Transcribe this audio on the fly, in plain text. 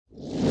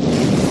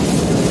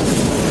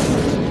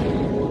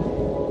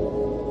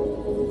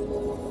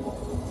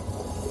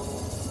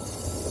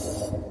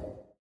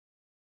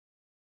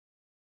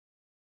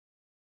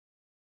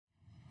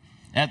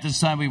At this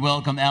time, we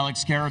welcome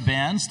Alex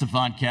Karaban,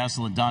 Stephon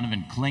Castle, and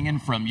Donovan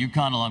Clingan from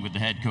UConn, along with the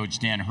head coach,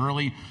 Dan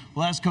Hurley.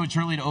 We'll ask Coach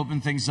Hurley to open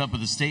things up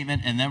with a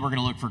statement, and then we're going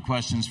to look for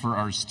questions for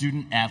our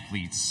student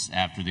athletes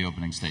after the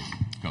opening statement.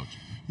 Coach.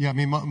 Yeah, I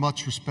mean,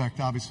 much respect,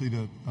 obviously,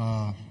 to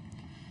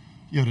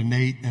to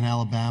Nate and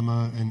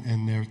Alabama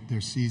and their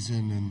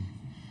season and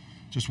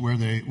just where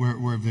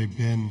they've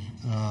been,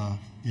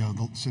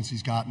 since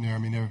he's gotten there. I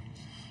mean,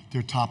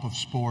 they're top of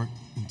sport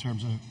in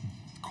terms of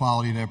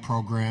quality of their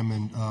program,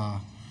 and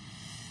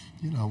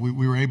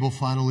we were able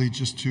finally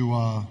just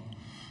to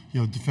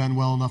defend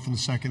well enough in the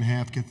second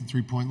half, get the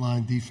three-point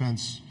line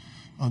defense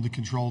under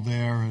control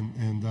there,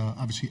 and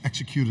obviously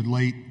executed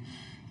late,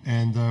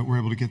 and we're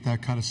able to get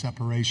that kind of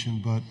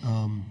separation. But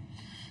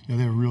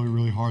they were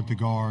really hard to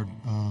guard,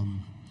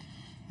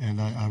 and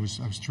I was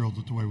thrilled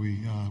with the way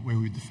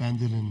we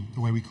defended and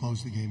the way we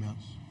closed the game out.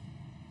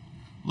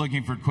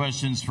 Looking for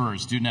questions for our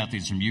student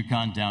athletes from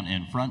UConn down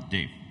in front.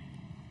 Dave.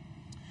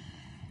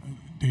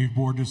 Dave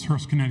Borges,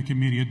 Hearst, Connecticut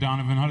Media.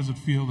 Donovan, how does it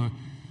feel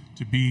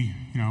to be,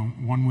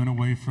 one win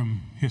away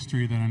from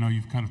history that I know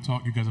you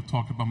guys have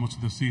talked about most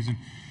of the season,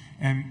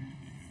 and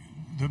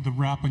the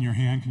wrap on your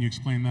hand? Can you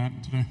explain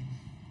that today?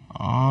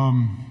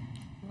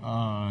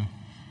 The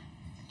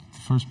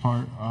first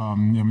part,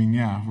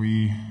 everyone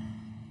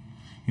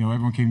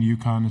came to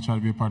UConn to try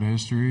to be a part of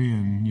history,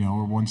 and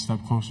we're one step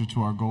closer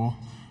to our goal.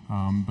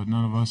 But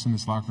none of us in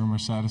this locker room are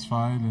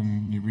satisfied,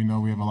 and we know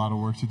we have a lot of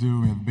work to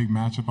do. We have a big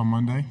matchup on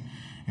Monday.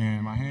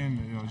 And my hand,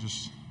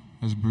 just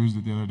as bruised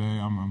it the other day.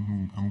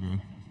 I'm good.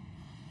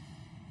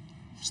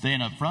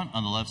 Staying up front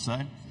on the left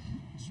side.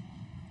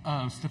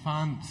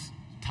 Stephon's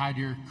tied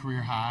your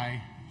career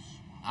high.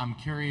 I'm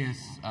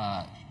curious,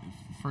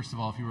 first of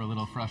all, if you were a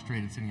little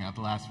frustrated sitting out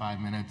the last 5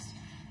 minutes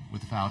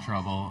with the foul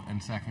trouble,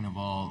 and second of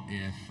all,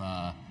 if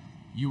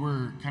you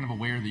were kind of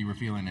aware that you were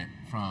feeling it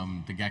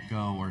from the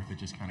get-go, or if it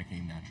just kind of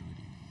came naturally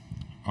to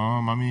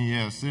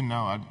you. Sitting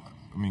out.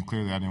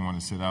 Clearly I didn't want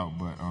to sit out,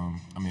 but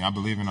I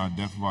believe in our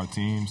depth of our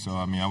team, so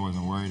I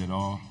wasn't worried at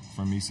all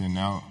for me sitting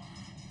out.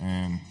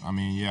 And I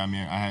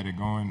had it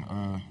going.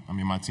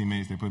 My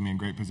teammates, they put me in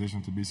great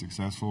position to be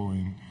successful,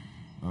 and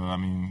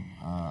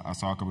I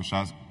saw a couple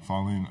shots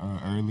fall in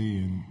early,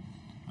 and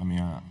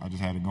I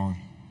just had it going.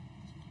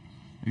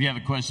 If you have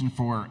a question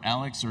for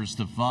Alex or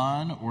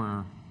Stephon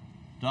or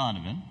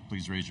Donovan,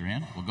 please raise your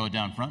hand. We'll go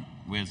down front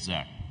with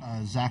Zach.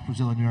 Zach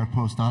Brazil, New York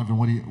Post. Donovan,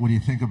 what do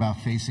you think about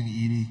facing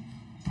Edey?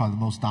 Probably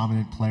the most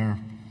dominant player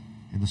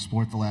in the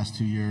sport the last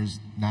 2 years,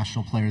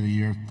 National Player of the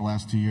Year the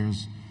last 2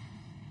 years.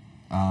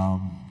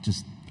 Are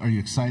you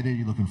excited? Are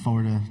you looking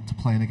forward to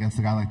playing against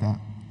a guy like that?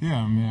 Yeah,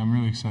 I'm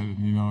really excited.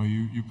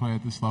 You play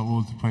at this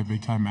level to play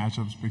big-time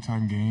matchups,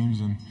 big-time games,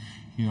 and,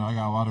 I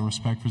got a lot of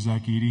respect for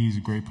Zach Edey. He's a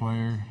great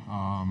player,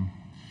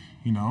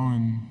 me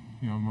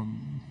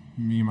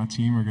and my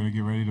team are going to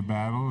get ready to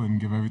battle and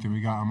give everything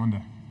we got on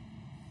Monday.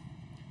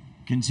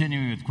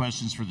 Continuing with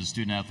questions for the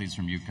student athletes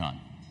from UConn.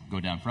 Go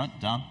down front.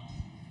 Dom.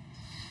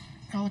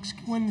 Alex,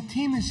 when the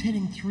team is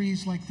hitting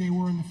threes like they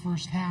were in the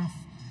first half,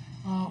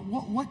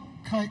 what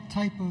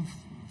type of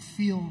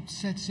feel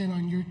sets in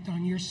on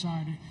your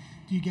side?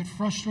 Do you get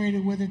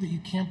frustrated with it that you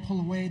can't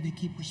pull away, they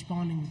keep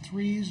responding with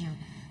threes, or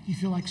do you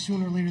feel like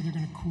sooner or later they're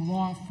going to cool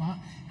off?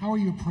 How are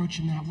you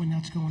approaching that when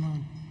that's going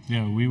on?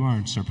 Yeah, we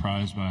weren't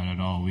surprised by it at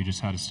all. We just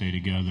had to stay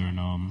together,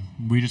 and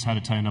we just had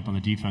to tighten up on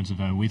the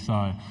defensive end. We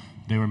thought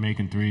they were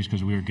making threes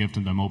because we were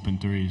gifting them open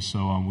threes.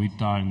 So we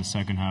thought in the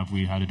second half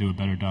we had to do a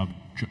better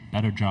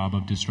job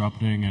of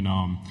disrupting and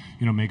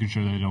making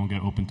sure they don't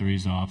get open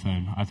threes off.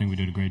 And I think we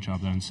did a great job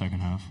of that in the second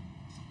half.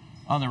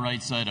 On the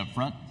right side up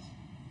front.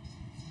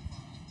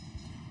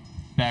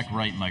 Back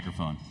right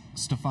microphone.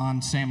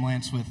 Stephon, Sam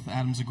Lance with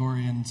Adam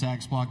Zagorian and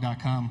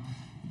Zagsblog.com.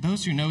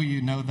 Those who know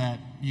you know that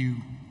you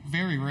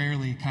very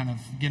rarely kind of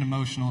get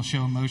emotional,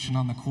 show emotion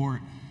on the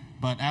court.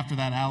 But after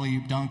that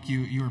alley-oop dunk,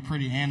 you were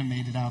pretty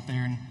animated out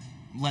there and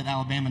let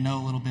Alabama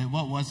know a little bit.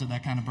 What was it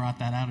that kind of brought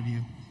that out of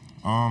you?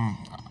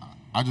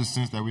 I just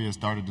sensed that we had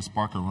started to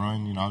spark a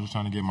run. I was just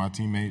trying to get my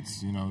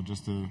teammates,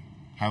 just to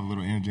have a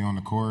little energy on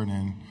the court.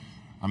 And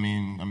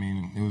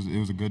it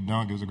was a good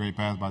dunk. It was a great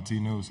pass by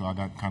T-News, so I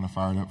got kind of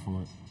fired up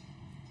for it.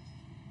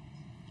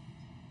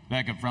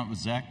 Back up front with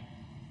Zach.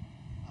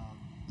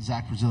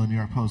 Zach Brazil, New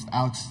York Post.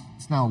 Alex,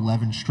 it's now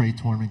 11 straight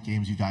tournament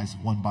games you guys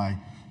have won by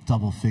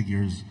double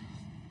figures.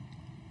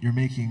 You're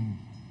making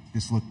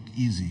this look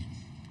easy.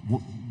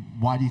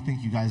 Why do you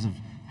think you guys have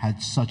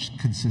had such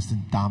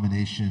consistent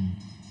domination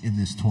in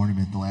this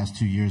tournament the last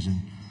 2 years,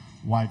 and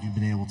why have you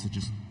been able to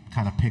just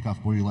kind of pick up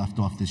where you left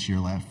off this year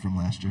from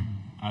last year?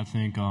 I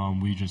think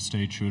we just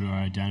stay true to our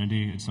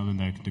identity. It's something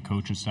that the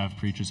coaching staff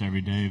preaches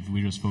every day. If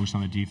we just focus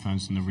on the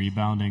defense and the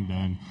rebounding,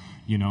 then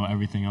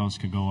everything else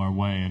could go our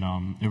way.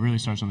 And it really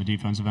starts on the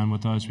defensive end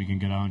with us. We can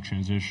get out in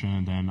transition,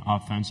 and then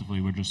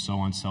offensively, we're just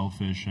so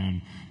unselfish,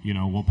 and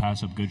we'll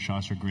pass up good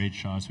shots or great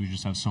shots. We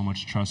just have so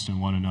much trust in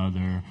one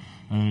another.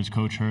 And then as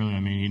Coach Hurley,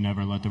 he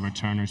never let the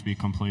returners be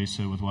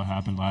complacent with what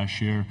happened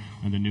last year,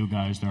 and the new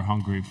guys, they're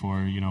hungry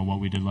for what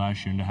we did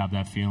last year and to have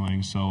that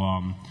feeling.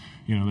 So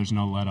there's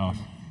no let off.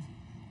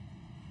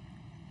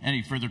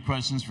 Any further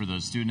questions for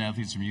those student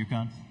athletes from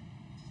UConn?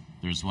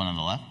 There's one on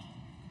the left.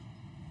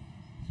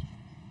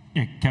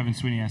 Yeah, Kevin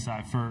Sweeney,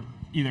 SI. For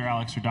either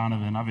Alex or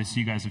Donovan,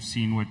 obviously you guys have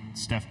seen what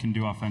Steph can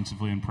do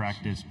offensively in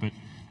practice, but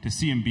to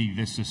see him be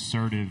this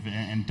assertive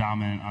and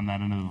dominant on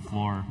that end of the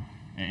floor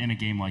in a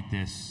game like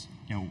this,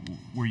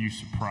 were you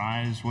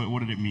surprised? What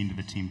did it mean to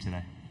the team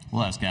today?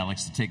 We'll ask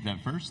Alex to take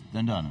that first,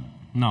 then Donovan.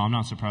 No, I'm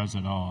not surprised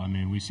at all. I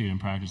mean, we see it in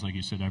practice, like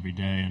you said, every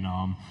day. And,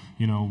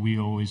 we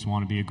always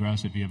want to be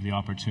aggressive if you have the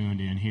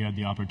opportunity. And he had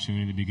the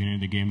opportunity at the beginning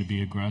of the game to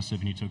be aggressive,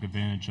 and he took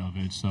advantage of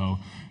it. So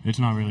it's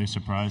not really a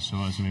surprise to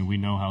us. I mean, we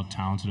know how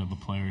talented of a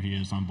player he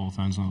is on both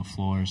ends of the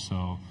floor.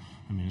 So,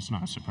 I mean, it's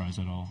not a surprise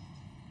at all.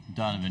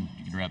 Donovan,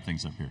 you can wrap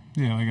things up here.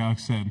 Yeah, like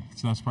Alex said,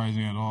 it's not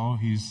surprising at all.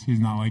 He's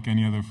not like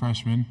any other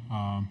freshman.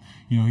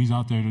 He's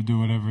out there to do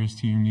whatever his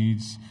team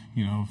needs,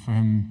 for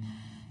him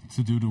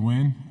to do to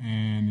win,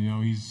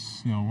 and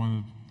he's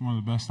one of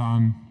the best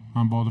on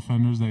ball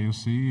defenders that you'll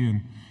see,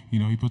 and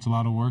he puts a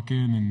lot of work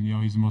in, and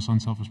he's the most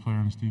unselfish player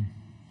on his team.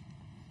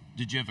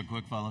 Did you have a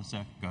quick follow-up,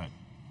 Zach? Go ahead.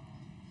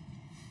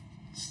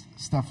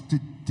 Steph,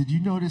 did you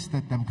notice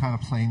that them kind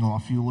of playing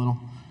off you a little?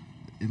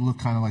 It looked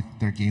kind of like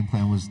their game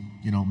plan was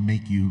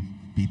make you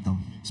beat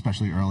them,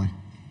 especially early.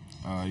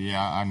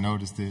 Yeah, I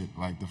noticed it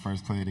like the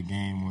first play of the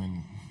game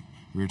when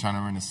we were trying to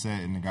run a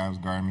set and the guy was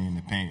guarding me in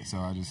the paint, so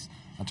I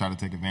tried to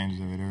take advantage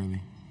of it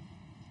early.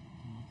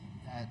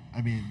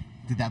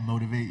 Did that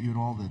motivate you at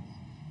all?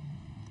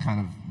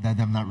 That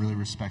them not really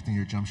respecting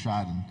your jump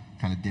shot and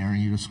kind of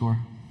daring you to score?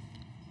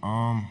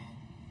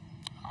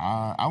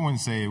 I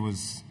wouldn't say it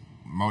was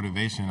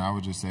motivation. I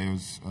would just say it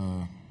was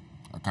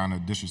a kind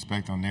of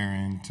disrespect on their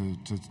end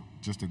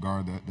to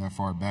guard that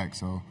far back.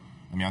 So,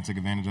 I took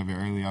advantage of it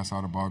early. I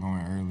saw the ball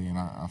going early, and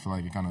I feel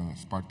like it kind of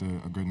sparked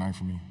a good night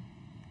for me.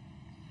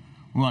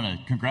 We want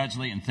to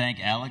congratulate and thank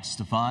Alex,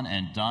 Stephon,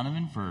 and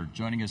Donovan for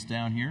joining us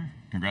down here.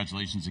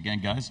 Congratulations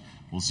again, guys.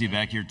 We'll see you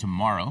back here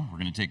tomorrow. We're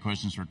going to take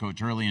questions for Coach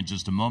Hurley in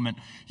just a moment.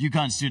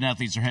 UConn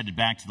student-athletes are headed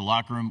back to the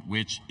locker room,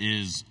 which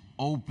is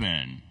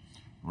open.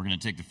 We're going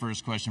to take the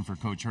first question for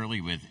Coach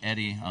Hurley with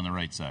Eddie on the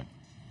right side.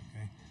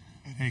 Okay.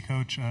 Hey,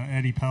 Coach.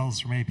 Eddie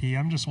Pels from AP.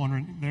 I'm just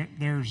wondering,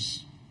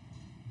 there's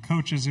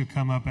coaches who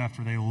come up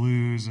after they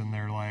lose, and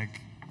they're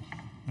like,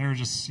 they were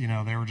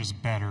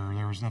just better.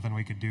 There was nothing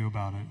we could do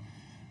about it.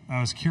 I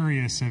was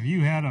curious, have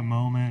you had a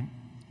moment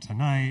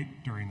tonight,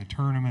 during the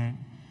tournament,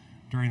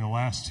 during the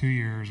last 2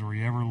 years, where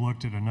you ever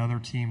looked at another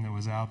team that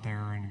was out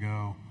there and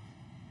go,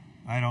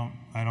 I don't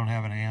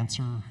have an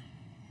answer?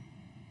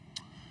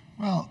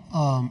 Well,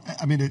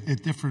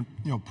 at different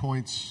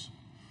points,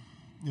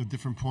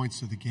 different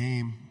points of the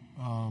game,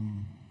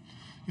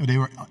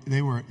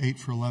 they were 8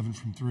 for 11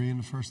 from 3 in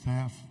the first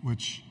half,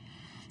 which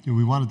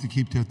we wanted to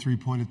keep their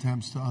 3-point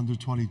attempts to under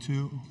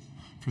 22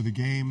 for the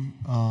game.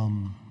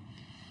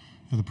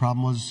 The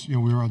problem was, we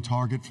were on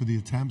target for the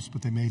attempts,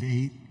 but they made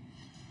 8.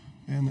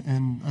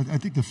 And I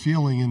think the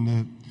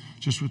feeling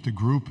just with the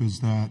group is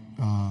that,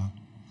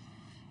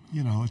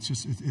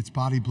 it's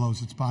body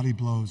blows. It's body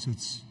blows.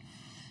 It's,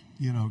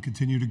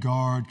 continue to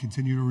guard,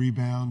 continue to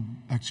rebound,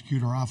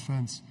 execute our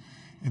offense.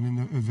 And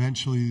then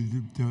eventually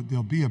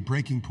there'll be a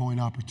breaking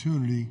point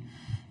opportunity,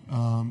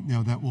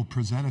 that will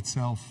present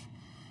itself,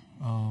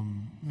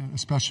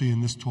 especially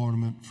in this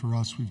tournament for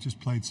us. We've just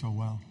played so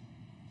well.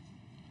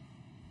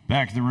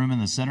 Back to the room in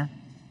the center.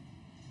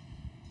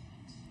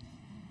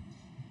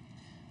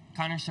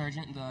 Connor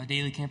Sargent, the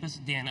Daily Campus.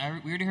 Dan,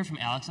 we already heard from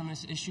Alex on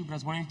this issue, but I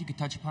was wondering if you could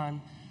touch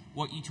upon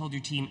what you told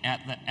your team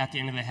at the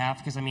end of the half,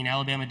 because,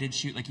 Alabama did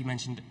shoot, like you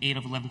mentioned, 8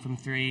 of 11 from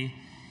 3,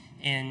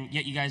 and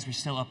yet you guys were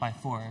still up by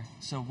 4.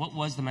 So what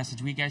was the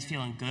message? Were you guys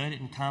feeling good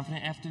and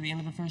confident after the end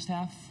of the first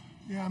half?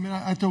 Yeah,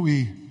 I thought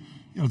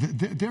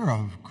they're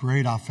a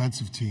great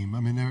offensive team.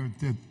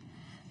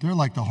 They're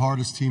like the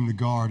hardest team to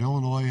guard.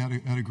 Illinois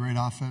had a great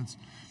offense,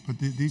 but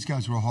these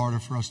guys were harder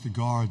for us to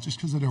guard just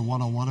because of their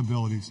one-on-one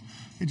abilities.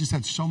 They just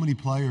had so many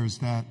players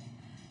that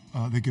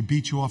they could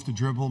beat you off the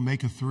dribble,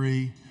 make a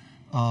 3.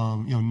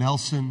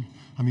 Nelson,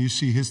 you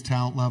see his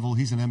talent level.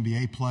 He's an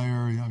NBA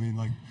player.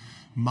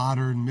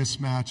 Modern,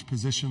 mismatched,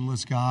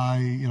 positionless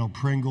guy.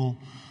 Pringle.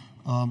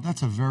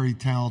 That's a very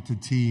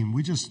talented team.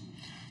 We just,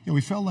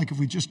 we felt like if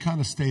we just kind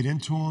of stayed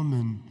into them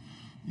and,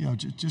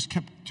 just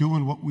kept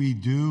doing what we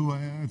do.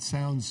 It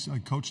sounds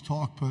like coach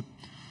talk, but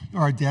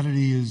our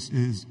identity is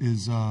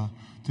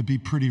to be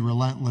pretty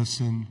relentless.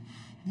 And,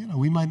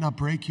 we might not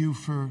break you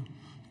for,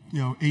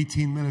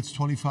 18 minutes,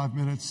 25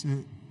 minutes,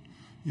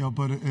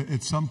 but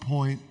at some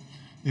point,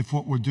 if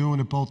what we're doing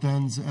at both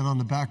ends and on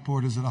the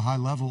backboard is at a high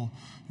level,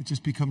 it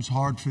just becomes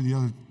hard for the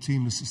other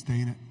team to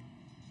sustain it.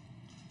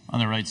 On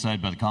the right side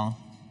by the column.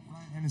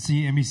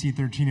 Hennessy, NBC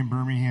 13 in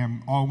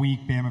Birmingham. All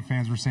week, Bama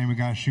fans were saying we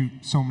got to shoot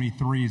so many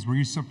threes. Were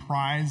you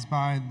surprised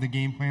by the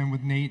game plan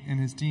with Nate and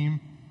his team?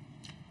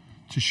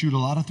 To shoot a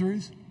lot of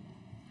threes?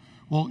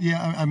 Well,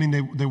 yeah,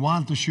 they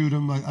wanted to shoot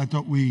them. I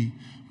thought we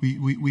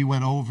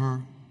went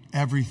over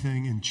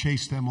everything and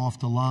chased them off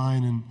the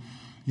line and,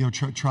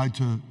 tried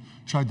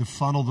to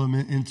funnel them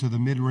into the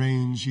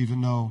mid-range,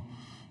 even though,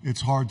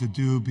 it's hard to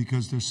do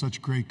because they're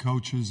such great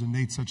coaches, and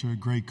Nate's such a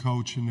great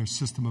coach, and their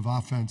system of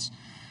offense,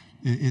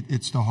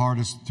 it's the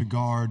hardest to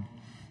guard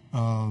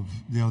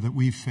that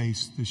we've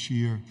faced this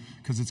year,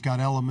 because it's got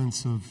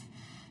elements of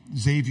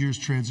Xavier's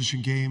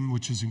transition game,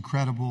 which is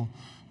incredible,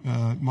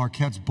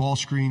 Marquette's ball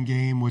screen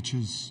game, which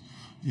is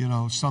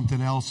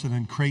something else, and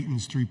then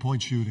Creighton's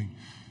three-point shooting,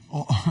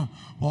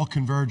 all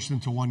converged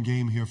into one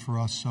game here for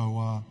us.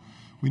 So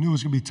we knew it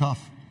was going to be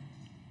tough.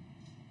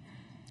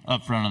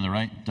 Up front on the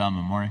right, Dom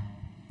Amore.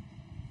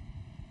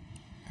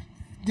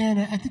 Dan,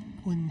 I think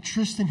when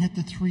Tristan hit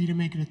the three to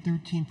make it a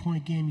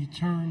 13-point game, you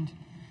turned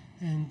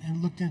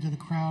and looked into the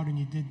crowd and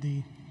you did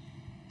the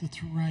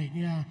right,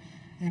 yeah.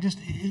 And just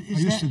I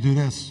used to do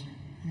this,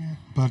 yeah.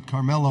 But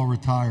Carmelo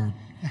retired.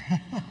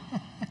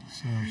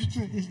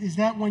 Is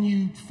that when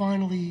you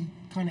finally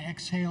kind of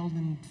exhaled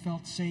and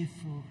felt safe,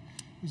 or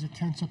was it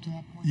tense up to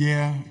that point?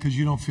 Yeah, because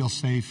you don't feel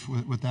safe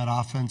with that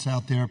offense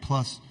out there.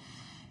 Plus,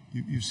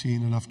 you've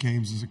seen enough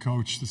games as a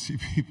coach to see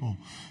people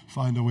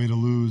find a way to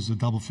lose a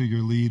double-figure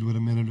lead with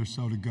a minute or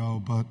so to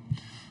go. But,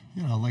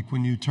 like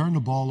when you turn the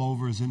ball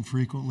over as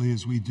infrequently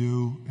as we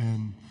do,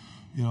 and,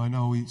 I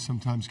know we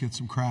sometimes get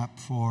some crap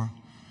for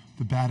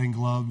the batting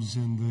gloves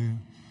and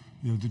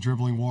the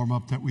dribbling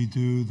warm-up that we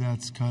do.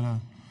 That's kind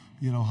of,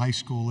 high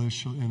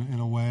schoolish in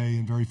a way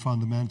and very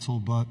fundamental.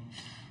 But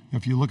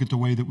if you look at the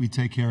way that we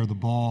take care of the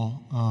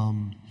ball,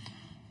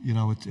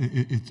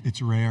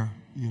 it's rare.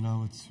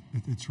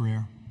 It's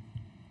rare.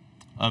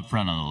 Up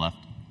front on the left.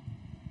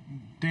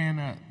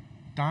 Dan,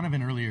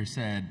 Donovan earlier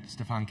said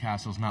Stephon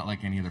Castle's not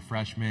like any other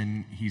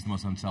freshman. He's the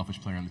most unselfish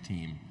player on the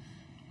team.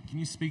 Can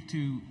you speak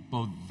to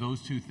both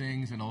those two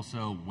things and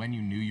also when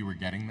you knew you were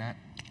getting that?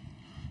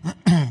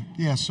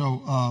 Yeah,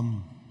 so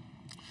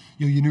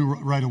you knew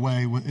right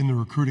away in the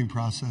recruiting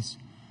process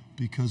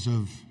because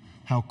of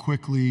how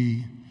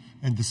quickly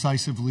and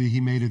decisively he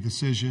made a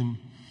decision,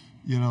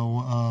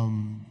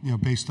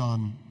 based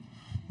on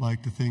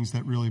like the things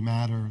that really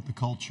matter, the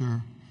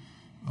culture,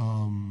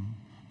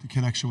 the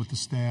connection with the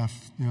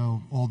staff,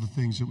 all the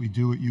things that we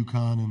do at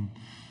UConn. And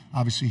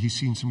obviously he's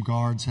seen some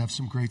guards have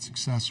some great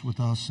success with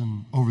us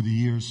and over the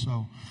years.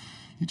 So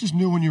you just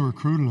knew when you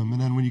recruited them. And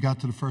then when you got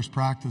to the first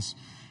practice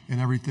and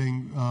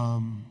everything,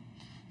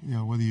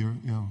 whether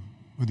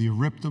you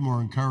ripped them or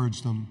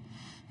encouraged them,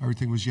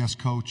 everything was yes,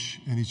 coach.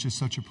 And he's just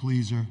such a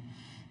pleaser.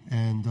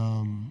 And,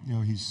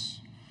 he's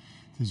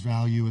his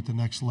value at the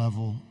next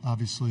level.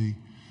 Obviously,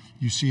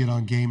 you see it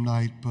on game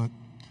night, but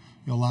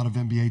a lot of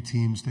NBA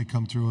teams, they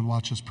come through and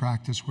watch us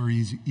practice where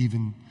he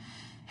even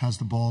has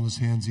the ball in his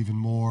hands even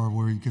more,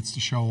 where he gets to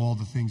show all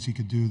the things he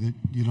could do that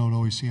you don't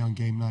always see on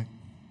game night.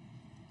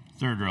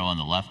 Third row on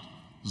the left.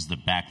 This is the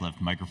back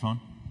left microphone.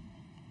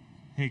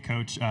 Hey,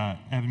 Coach.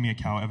 Evan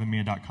Miyakawa,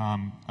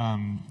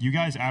 evanmia.com. You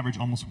guys average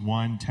almost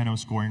one 10-0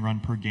 scoring run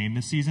per game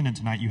this season, and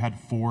tonight you had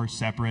 4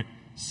 separate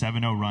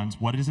 7-0 runs.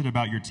 What is it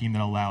about your team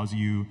that allows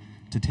you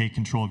to take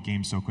control of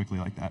games so quickly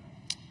like that?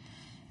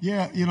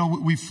 Yeah,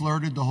 we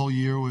flirted the whole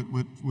year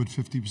with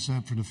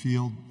 50% from the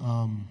field.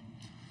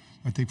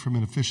 I think from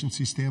an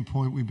efficiency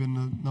standpoint, we've been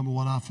the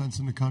 #1 offense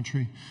in the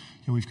country.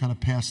 We've kind of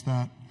passed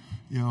that,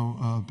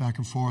 back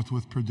and forth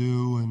with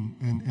Purdue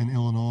and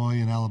Illinois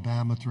and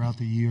Alabama throughout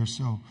the year.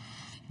 So,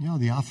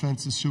 the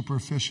offense is super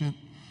efficient.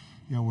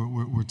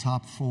 We're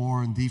top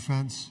 4 in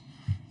defense.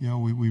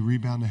 We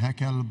rebound the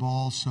heck out of the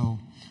ball. So,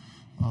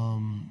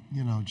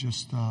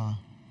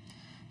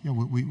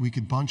 we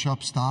could bunch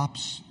up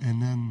stops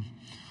and then,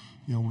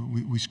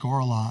 we score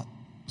a lot.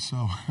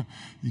 So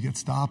you get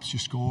stops, you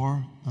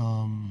score.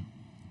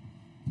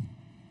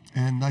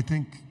 And I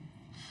think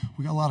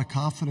we got a lot of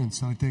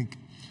confidence. And I think,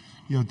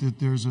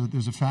 there's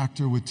a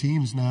factor with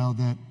teams now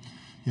that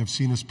have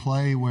seen us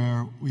play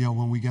where,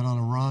 when we get on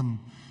a run,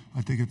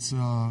 I think it's,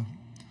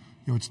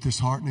 it's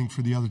disheartening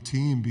for the other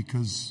team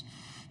because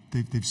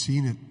they've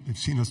seen it. They've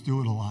seen us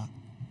do it a lot.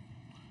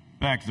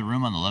 Back to the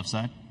room on the left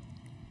side.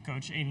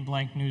 Coach Aiden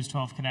Blank, News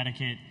 12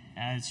 Connecticut.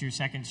 As your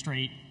second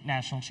straight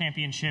national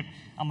championship,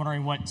 I'm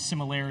wondering what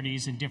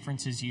similarities and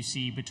differences you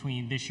see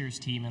between this year's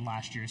team and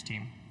last year's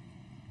team.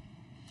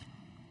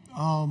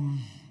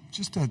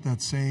 Just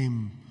that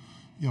same,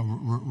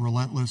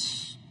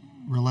 relentless,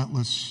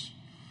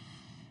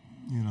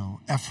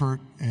 effort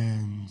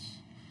and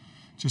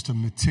just a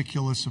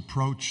meticulous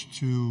approach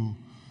to,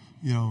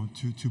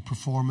 to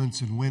performance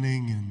and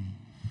winning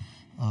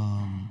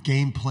and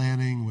game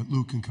planning with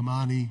Luke and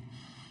Kamani.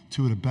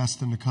 2 of the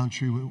best in the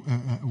country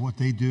at what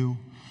they do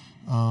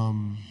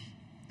in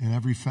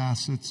every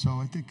facet. So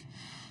I think,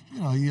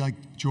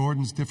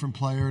 Jordan's a different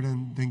player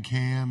than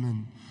Cam,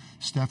 and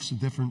Steph's a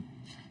different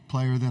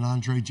player than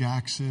Andre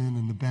Jackson,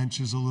 and the bench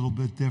is a little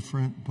bit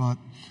different. But,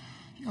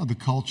 the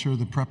culture,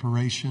 the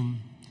preparation,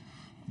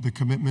 the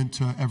commitment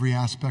to every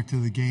aspect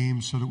of the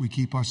game so that we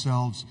keep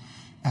ourselves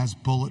as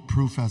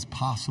bulletproof as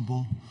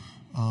possible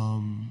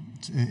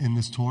in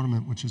this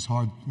tournament, which is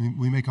hard.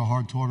 We make a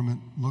hard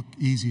tournament look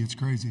easy. It's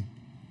crazy.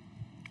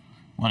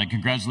 I want to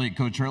congratulate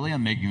Coach Hurley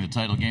on making the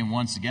title game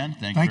once again.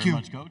 Thank you very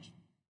much, Coach.